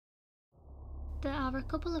There are a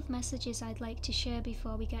couple of messages I'd like to share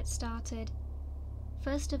before we get started.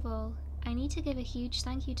 First of all, I need to give a huge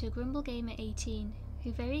thank you to GrumbleGamer18,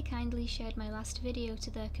 who very kindly shared my last video to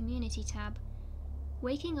their community tab.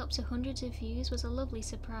 Waking up to hundreds of views was a lovely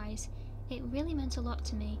surprise. It really meant a lot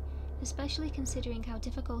to me, especially considering how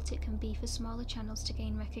difficult it can be for smaller channels to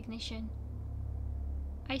gain recognition.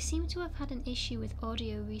 I seem to have had an issue with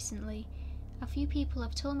audio recently. A few people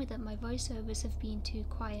have told me that my voiceovers have been too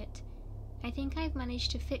quiet. I think I've managed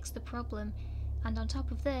to fix the problem, and on top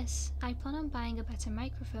of this, I plan on buying a better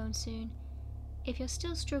microphone soon. If you're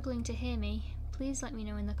still struggling to hear me, please let me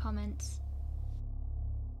know in the comments.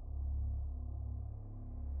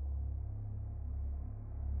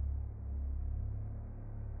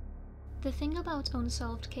 The thing about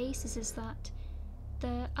unsolved cases is that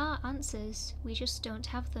there are answers, we just don't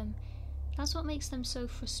have them. That's what makes them so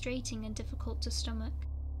frustrating and difficult to stomach.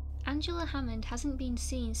 Angela Hammond hasn't been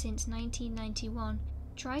seen since 1991.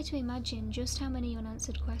 Try to imagine just how many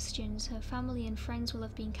unanswered questions her family and friends will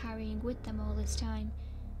have been carrying with them all this time.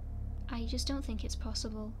 I just don't think it's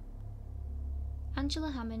possible.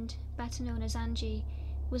 Angela Hammond, better known as Angie,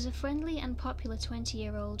 was a friendly and popular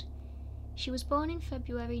 20-year-old. She was born in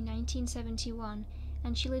February 1971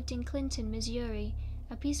 and she lived in Clinton, Missouri,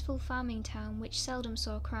 a peaceful farming town which seldom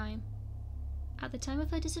saw crime. At the time of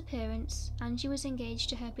her disappearance, Angie was engaged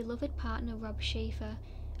to her beloved partner Rob Schaefer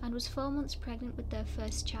and was 4 months pregnant with their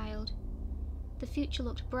first child. The future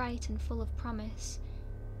looked bright and full of promise,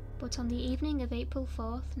 but on the evening of April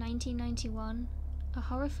 4th, 1991, a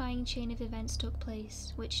horrifying chain of events took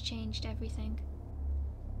place which changed everything.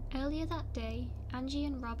 Earlier that day, Angie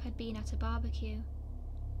and Rob had been at a barbecue.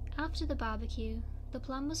 After the barbecue, the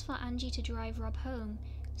plan was for Angie to drive Rob home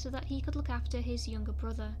so that he could look after his younger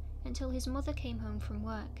brother until his mother came home from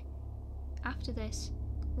work. After this,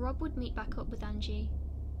 Rob would meet back up with Angie.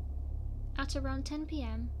 At around 10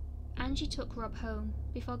 PM, Angie took Rob home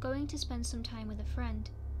before going to spend some time with a friend.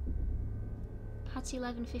 At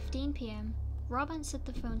 11:15 PM, Rob answered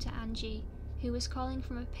the phone to Angie, who was calling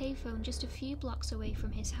from a payphone just a few blocks away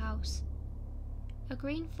from his house. A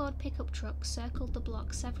green Ford pickup truck circled the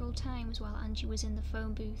block several times while Angie was in the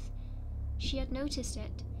phone booth. She had noticed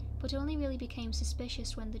it, but only really became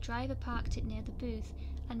suspicious when the driver parked it near the booth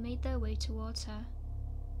and made their way towards her.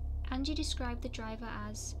 Angie described the driver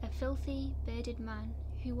as a filthy, bearded man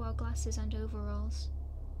who wore glasses and overalls.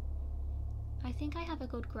 I think I have a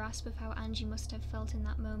good grasp of how Angie must have felt in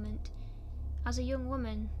that moment. As a young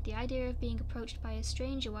woman, the idea of being approached by a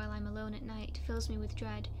stranger while I'm alone at night fills me with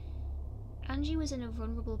dread. Angie was in a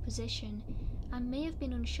vulnerable position and may have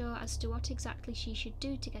been unsure as to what exactly she should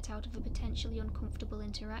do to get out of a potentially uncomfortable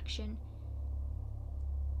interaction.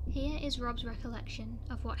 Here is Rob's recollection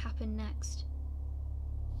of what happened next.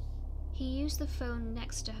 He used the phone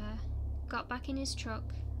next to her, got back in his truck,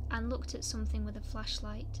 and looked at something with a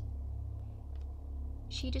flashlight.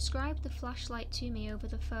 She described the flashlight to me over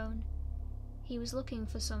the phone. He was looking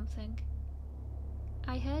for something.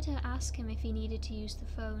 I heard her ask him if he needed to use the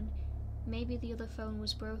phone. Maybe the other phone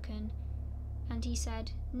was broken. And he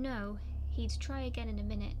said no, he'd try again in a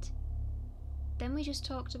minute. Then we just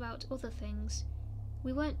talked about other things.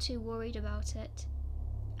 We weren't too worried about it.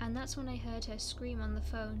 And that's when I heard her scream on the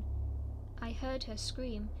phone. I heard her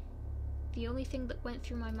scream. The only thing that went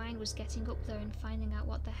through my mind was getting up there and finding out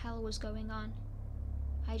what the hell was going on.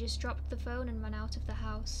 I just dropped the phone and ran out of the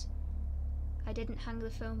house. I didn't hang the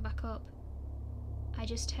phone back up. I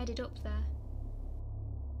just headed up there.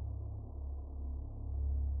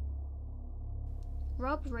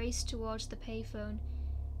 Rob raced towards the payphone.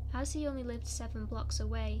 As he only lived 7 blocks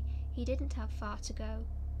away, he didn't have far to go.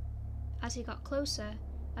 As he got closer,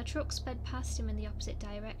 a truck sped past him in the opposite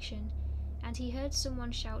direction, and he heard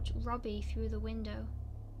someone shout "Robbie" through the window.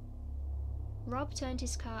 Rob turned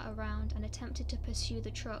his car around and attempted to pursue the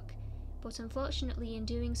truck, but unfortunately in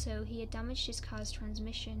doing so he had damaged his car's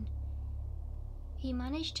transmission. He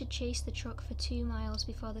managed to chase the truck for 2 miles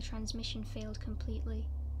before the transmission failed completely.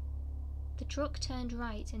 The truck turned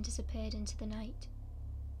right and disappeared into the night.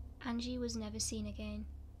 Angie was never seen again.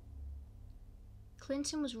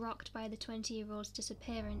 Clinton was rocked by the 20-year-old's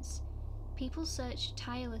disappearance. People searched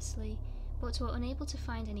tirelessly, but were unable to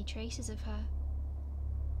find any traces of her.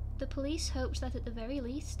 The police hoped that at the very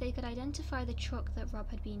least they could identify the truck that Rob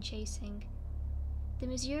had been chasing. The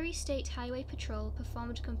Missouri State Highway Patrol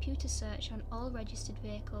performed a computer search on all registered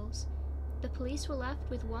vehicles. The police were left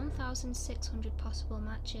with 1,600 possible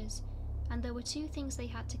matches, and there were 2 things they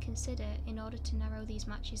had to consider in order to narrow these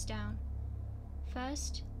matches down.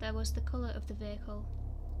 First, there was the colour of the vehicle,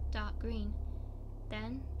 dark green.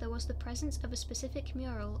 Then, there was the presence of a specific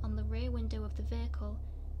mural on the rear window of the vehicle.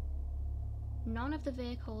 none of the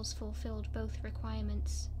vehicles fulfilled both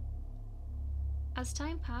requirements. As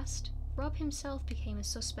time passed, Rob himself became a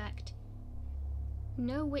suspect.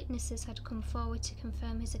 No witnesses had come forward to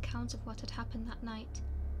confirm his account of what had happened that night.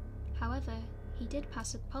 However, he did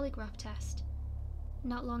pass a polygraph test.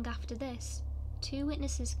 Not long after this, 2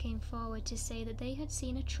 witnesses came forward to say that they had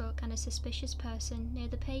seen a truck and a suspicious person near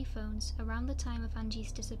the payphones around the time of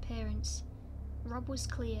Angie's disappearance. Rob was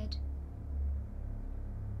cleared.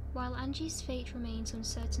 While Angie's fate remains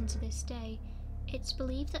uncertain to this day, it's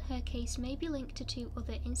believed that her case may be linked to 2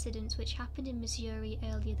 other incidents which happened in Missouri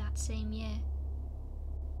earlier that same year.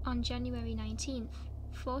 On January 19th,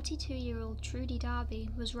 42-year-old Trudy Darby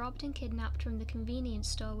was robbed and kidnapped from the convenience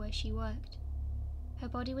store where she worked. Her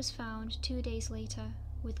body was found 2 days later,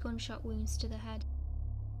 with gunshot wounds to the head.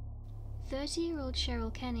 30-year-old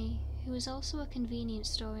Cheryl Kenny, who was also a convenience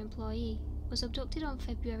store employee, was abducted on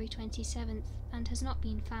February 27th and has not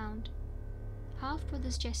been found.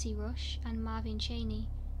 Half-brothers Jesse Rush and Marvin Cheney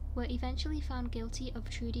were eventually found guilty of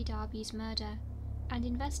Trudy Darby's murder, and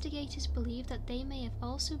investigators believe that they may have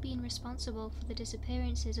also been responsible for the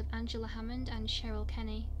disappearances of Angela Hammond and Cheryl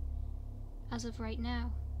Kenny. As of right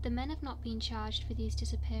now, the men have not been charged for these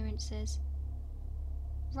disappearances.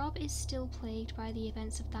 Rob is still plagued by the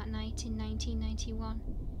events of that night in 1991.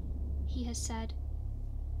 He has said,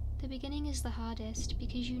 "The beginning is the hardest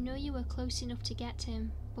because you know you were close enough to get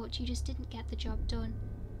him, but you just didn't get the job done.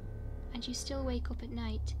 And you still wake up at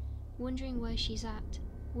night, wondering where she's at,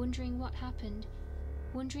 wondering what happened,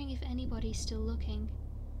 wondering if anybody's still looking.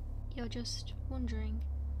 You're just wondering.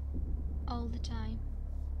 All the time."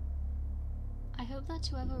 I hope that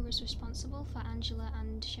whoever was responsible for Angela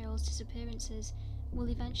and Cheryl's disappearances will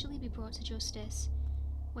eventually be brought to justice,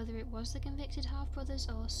 whether it was the convicted half-brothers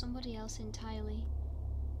or somebody else entirely.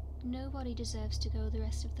 Nobody deserves to go the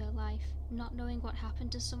rest of their life not knowing what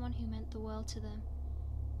happened to someone who meant the world to them.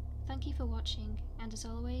 Thank you for watching, and as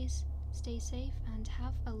always, stay safe and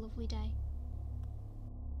have a lovely day.